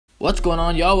What's going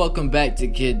on, y'all? Welcome back to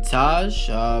Kid Taj.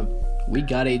 We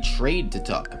got a trade to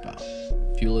talk about.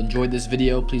 If you enjoyed this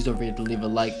video, please don't forget to leave a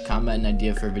like, comment, an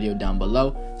idea for a video down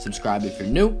below. Subscribe if you're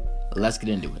new. Let's get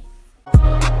into it.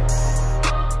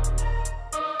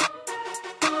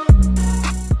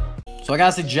 So I got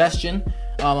a suggestion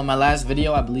on my last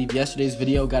video. I believe yesterday's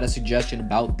video got a suggestion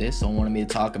about this. Someone wanted me to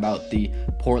talk about the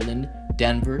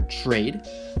Portland-Denver trade.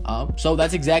 So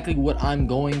that's exactly what I'm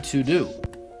going to do.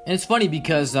 And it's funny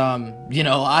because,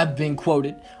 I've been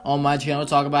quoted on my channel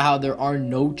talking about how there are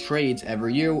no trades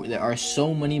every year. There are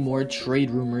so many more trade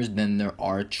rumors than there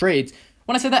are trades.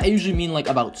 When I say that, I usually mean like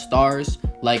about stars.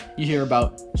 Like you hear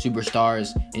about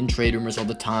superstars in trade rumors all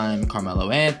the time. Carmelo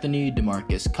Anthony,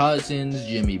 DeMarcus Cousins,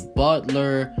 Jimmy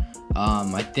Butler.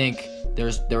 I think there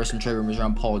were some trade rumors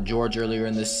around Paul George earlier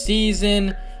in the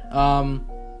season.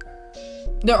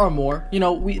 There are more.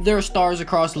 There are stars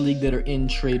across the league that are in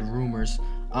trade rumors.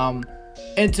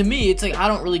 And to me, it's like, I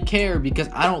don't really care because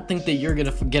I don't think that you're going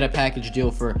to get a package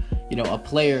deal for, a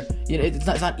player. It's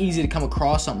not easy to come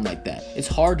across something like that. It's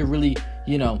hard to really,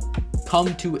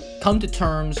 come to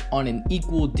terms on an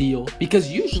equal deal because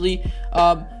usually,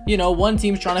 one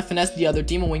team's trying to finesse the other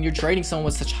team. And when you're trading someone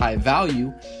with such high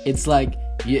value, it's like,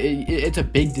 it's a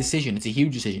big decision. It's a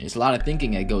huge decision. It's a lot of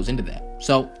thinking that goes into that.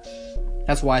 So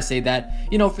that's why I say that,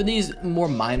 for these more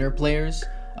minor players,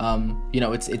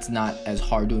 it's not as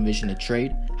hard to envision a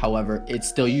trade. However,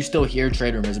 you still hear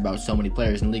trade rumors about so many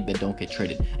players in the league that don't get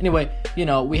traded. Anyway,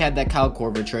 we had that Kyle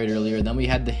Korver trade earlier. Then we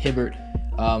had the Hibbert,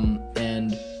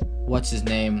 and what's his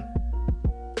name?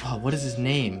 Oh, what is his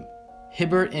name?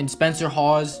 Hibbert and Spencer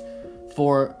Hawes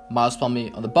for Miles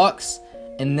Plumlee on the Bucks.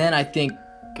 And then I think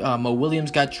Mo Williams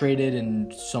got traded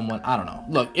and someone, I don't know.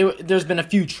 Look, there's been a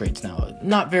few trades now.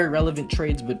 Not very relevant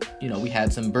trades, but, we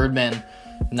had some Birdman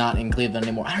not in Cleveland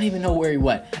anymore. I don't even know where he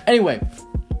went. Anyway,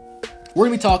 we're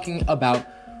going to be talking about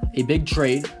a big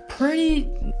trade. Pretty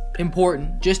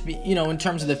important, just, in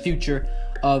terms of the future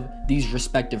of these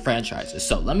respective franchises.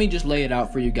 So let me just lay it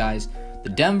out for you guys. The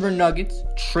Denver Nuggets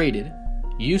traded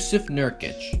Jusuf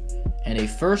Nurkic and a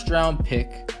first-round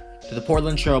pick to the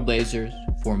Portland Trail Blazers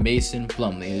for Mason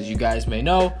Plumlee. As you guys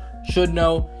should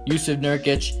know, Jusuf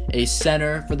Nurkic, a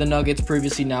center for the Nuggets,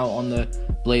 previously now on the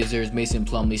Blazers. Mason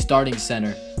Plumlee, starting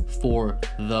center for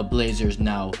the Blazers,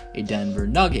 now a Denver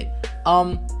Nugget.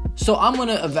 So I'm going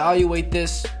to evaluate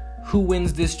this. Who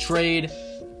wins this trade?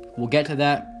 We'll get to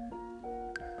that.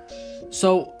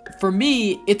 So for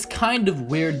me, it's kind of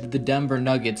weird that the Denver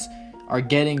Nuggets are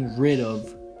getting rid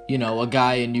of a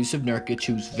guy in Jusuf Nurkic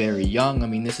who's very young. I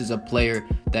mean, this is a player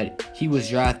that he was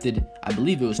drafted, I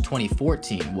believe it was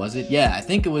 2014, was it? Yeah, I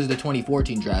think it was the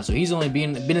 2014 draft. So he's only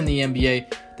been in the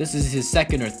NBA. This is his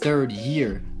second or third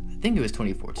year. I think it was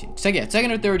 2014.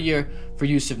 Second or third year for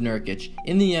Jusuf Nurkic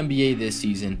in the NBA this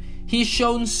season. He's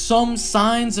shown some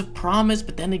signs of promise,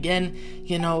 but then again,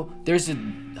 there's a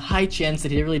high chance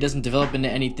that he really doesn't develop into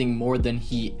anything more than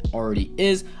he already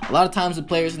is. A lot of times with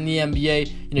players in the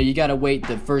NBA, you gotta wait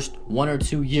the first 1 or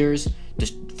 2 years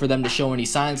for them to show any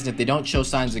signs, and if they don't show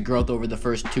signs of growth over the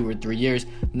first 2 or 3 years,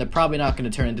 then they're probably not going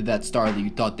to turn into that star that you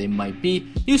thought they might be.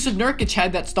 Jusuf Nurkic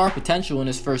had that star potential in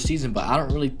his first season, but I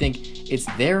don't really think it's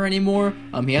there anymore.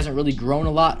 He hasn't really grown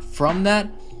a lot from that.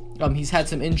 He's had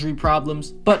some injury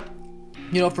problems, but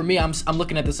for me, I'm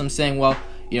looking at this, I'm saying, well,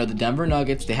 the Denver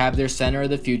Nuggets, they have their center of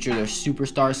the future, their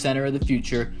superstar center of the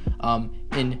future,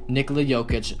 in Nikola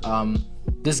Jokic.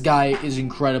 This guy is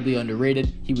incredibly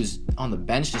underrated. He was on the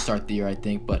bench to start the year, I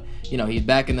think, but, he's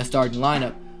back in the starting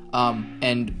lineup.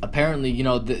 And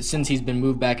apparently, since he's been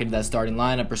moved back into that starting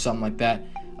lineup or something like that,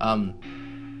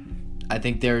 I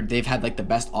think they've had like the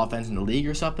best offense in the league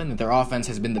or something. Their offense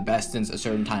has been the best since a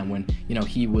certain time when,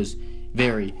 he was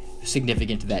very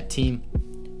significant to that team.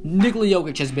 Nikola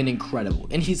Jokic has been incredible,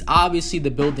 and he's obviously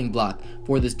the building block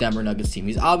for this Denver Nuggets team.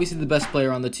 He's obviously the best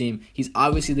player on the team. He's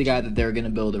obviously the guy that they're going to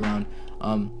build around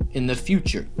in the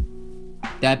future.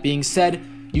 That being said,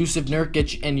 Jusuf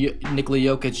Nurkic and Nikola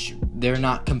Jokic, they're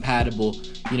not compatible.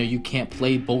 You can't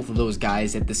play both of those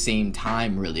guys at the same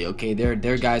time, really, okay?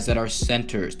 They're guys that are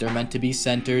centers. They're meant to be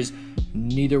centers.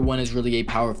 Neither one is really a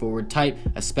power forward type,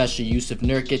 especially Jusuf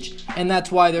Nurkic. And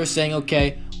that's why they're saying,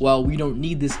 okay, well, we don't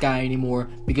need this guy anymore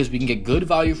because we can get good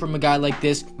value from a guy like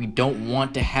this. We don't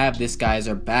want to have this guy as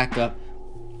our backup.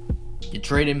 You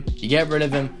trade him, you get rid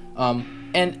of him.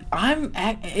 And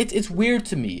it's weird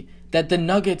to me that the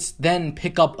Nuggets then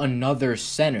pick up another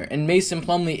center. And Mason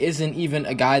Plumlee isn't even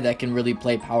a guy that can really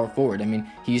play power forward. I mean,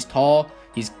 he's tall,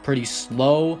 he's pretty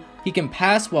slow, he can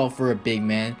pass well for a big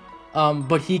man,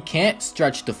 but he can't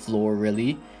stretch the floor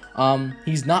really.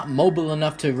 He's not mobile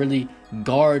enough to really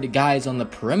guard guys on the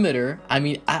perimeter. I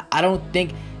mean, I don't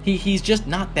think he's just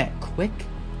not that quick.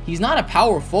 He's not a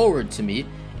power forward to me.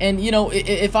 And, you know,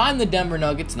 if I'm the Denver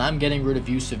Nuggets and I'm getting rid of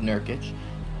Jusuf Nurkic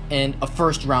and a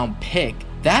first-round pick,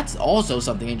 that's also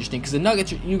something interesting because the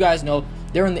Nuggets, you guys know,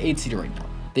 they're in the 8th seed right now.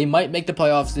 They might make the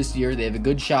playoffs this year. They have a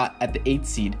good shot at the 8th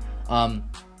seed.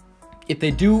 If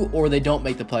they do or they don't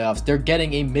make the playoffs, they're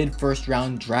getting a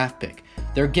mid-first-round draft pick.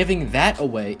 They're giving that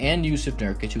away, and Jusuf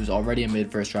Nurkic, who's already a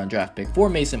mid-first-round draft pick, for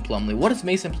Mason Plumlee. What is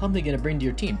Mason Plumlee going to bring to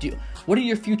your team? What are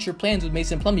your future plans with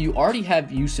Mason Plumlee? You already have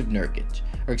Jusuf Nurkic.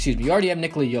 Or excuse me, you already have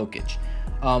Nikola Jokic.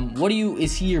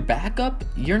 Is he your backup?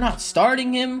 You're not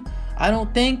starting him, I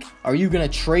don't think. Are you going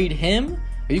to trade him?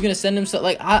 Are you going to send him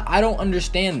I don't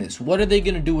understand this. What are they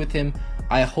going to do with him?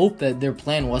 I hope that their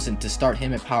plan wasn't to start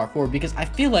him at power forward because I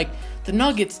feel like the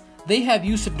Nuggets, they have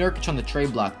Jusuf Nurkic on the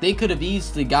trade block. They could have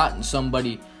easily gotten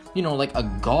somebody, you know, like a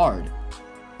guard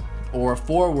or a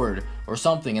forward or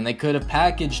something, and they could have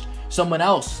packaged someone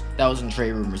else that was in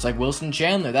trade rumors, like Wilson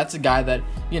Chandler. That's a guy that,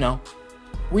 you know,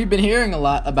 we've been hearing a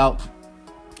lot about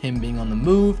him being on the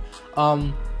move.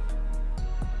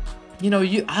 You know,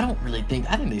 I think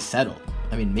they settled.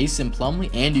 I mean, Mason Plumlee,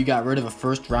 and you got rid of a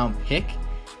first-round pick.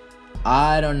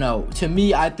 I don't know. To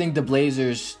me, I think the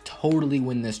Blazers totally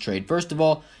win this trade. First of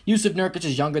all, Jusuf Nurkic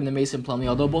is younger than Mason Plumlee,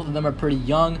 although both of them are pretty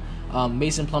young.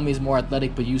 Mason Plumlee is more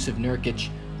athletic, but Jusuf Nurkic,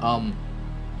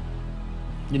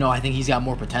 you know, I think he's got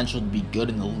more potential to be good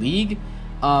in the league.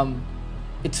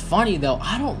 It's funny though.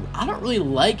 I don't really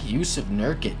like Jusuf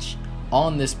Nurkic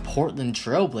on this Portland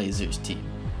Trailblazers team.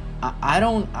 I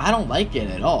don't like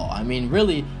it at all. I mean,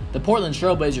 really, the Portland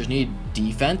Trailblazers need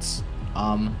defense.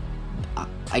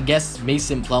 I guess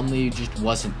Mason Plumlee just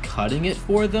wasn't cutting it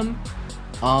for them.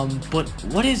 But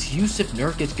what is Jusuf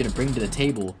Nurkic going to bring to the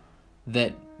table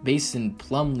that Mason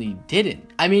Plumlee didn't?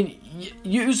 I mean,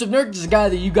 Jusuf Nurkic is a guy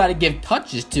that you got to give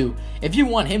touches to. If you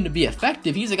want him to be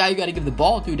effective, he's a guy you got to give the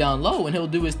ball to down low, and he'll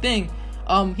do his thing.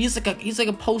 He's like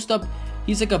a post up.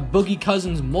 He's like a Boogie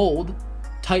Cousins mold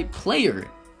type player.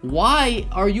 Why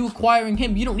are you acquiring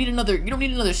him? You don't need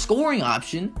another scoring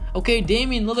option. Okay,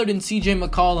 Damian Lillard and CJ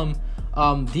McCollum.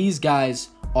 These guys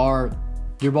are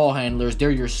your ball handlers. They're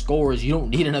your scorers. You don't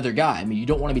need another guy. I mean, you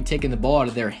don't want to be taking the ball out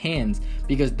of their hands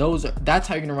because that's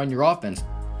how you're gonna run your offense.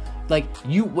 Like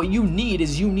what you need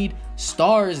is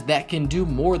stars that can do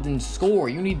more than score.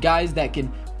 You need guys that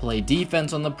can play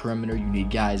defense on the perimeter. You need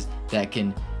guys that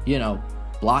can, you know,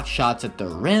 block shots at the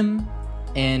rim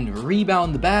and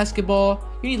rebound the basketball.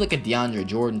 You need like a DeAndre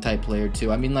Jordan type player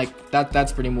too. I mean, like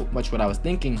that's pretty much what I was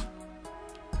thinking.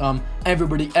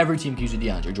 Every team can use a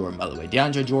DeAndre Jordan, by the way.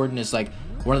 DeAndre Jordan is like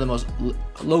one of the most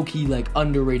low-key, like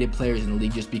underrated players in the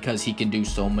league just because he can do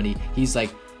so many. He's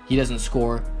like, he doesn't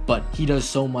score, but he does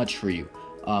so much for you.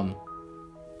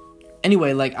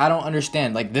 Anyway, like, I don't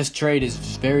understand. Like, this trade is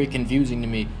very confusing to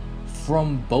me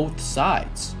from both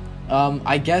sides.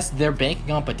 I guess they're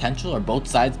banking on potential, or both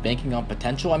sides banking on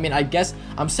potential. I mean, I guess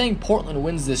I'm saying Portland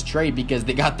wins this trade because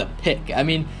they got the pick. I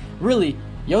mean, really,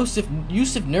 Jusuf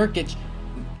Nurkic.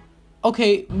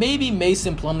 Okay, maybe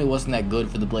Mason Plumlee wasn't that good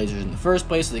for the Blazers in the first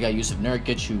place, so they got Jusuf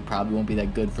Nurkic, who probably won't be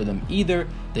that good for them either.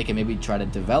 They can maybe try to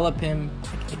develop him.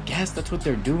 I guess that's what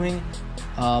they're doing.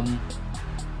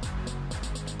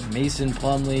 Mason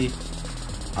Plumlee,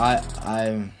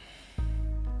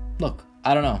 look,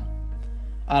 I don't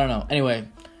know. Anyway,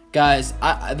 guys,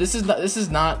 this is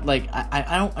not like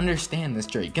I don't understand this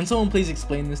trade. Can someone please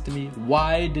explain this to me?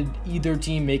 Why did either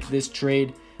team make this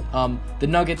trade? The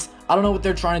Nuggets, I don't know what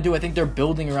they're trying to do. I think they're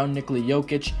building around Nikola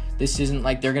Jokic. This isn't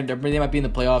like they might be in the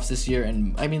playoffs this year,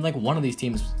 and I mean, like, one of these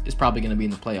teams is probably going to be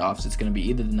in the playoffs. It's going to be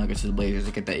either the Nuggets or the Blazers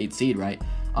to get the 8th seed, right?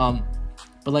 But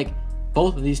like,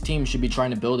 both of these teams should be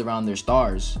trying to build around their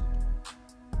stars,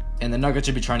 and the Nuggets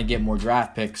should be trying to get more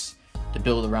draft picks to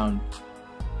build around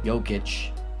Jokic,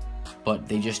 but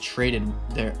they just traded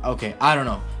their. Okay, I don't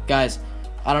know, guys.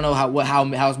 I don't know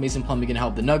how's Mason Plumlee going to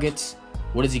help the Nuggets.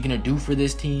 What is he going to do for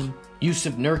this team?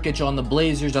 Jusuf Nurkic on the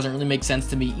Blazers doesn't really make sense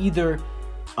to me either.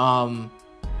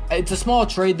 It's a small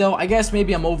trade, though. I guess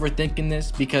maybe I'm overthinking this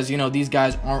because, you know, these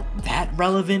guys aren't that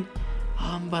relevant.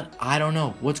 But I don't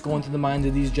know what's going through the minds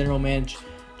of these general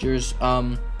managers.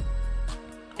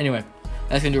 Anyway,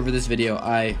 that's going to do it for this video.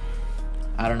 I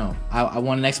don't know. I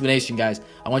want an explanation, guys.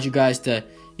 I want you guys to,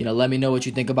 you know, let me know what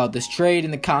you think about this trade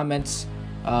in the comments.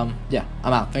 Yeah,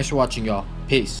 I'm out. Thanks for watching, y'all. Peace.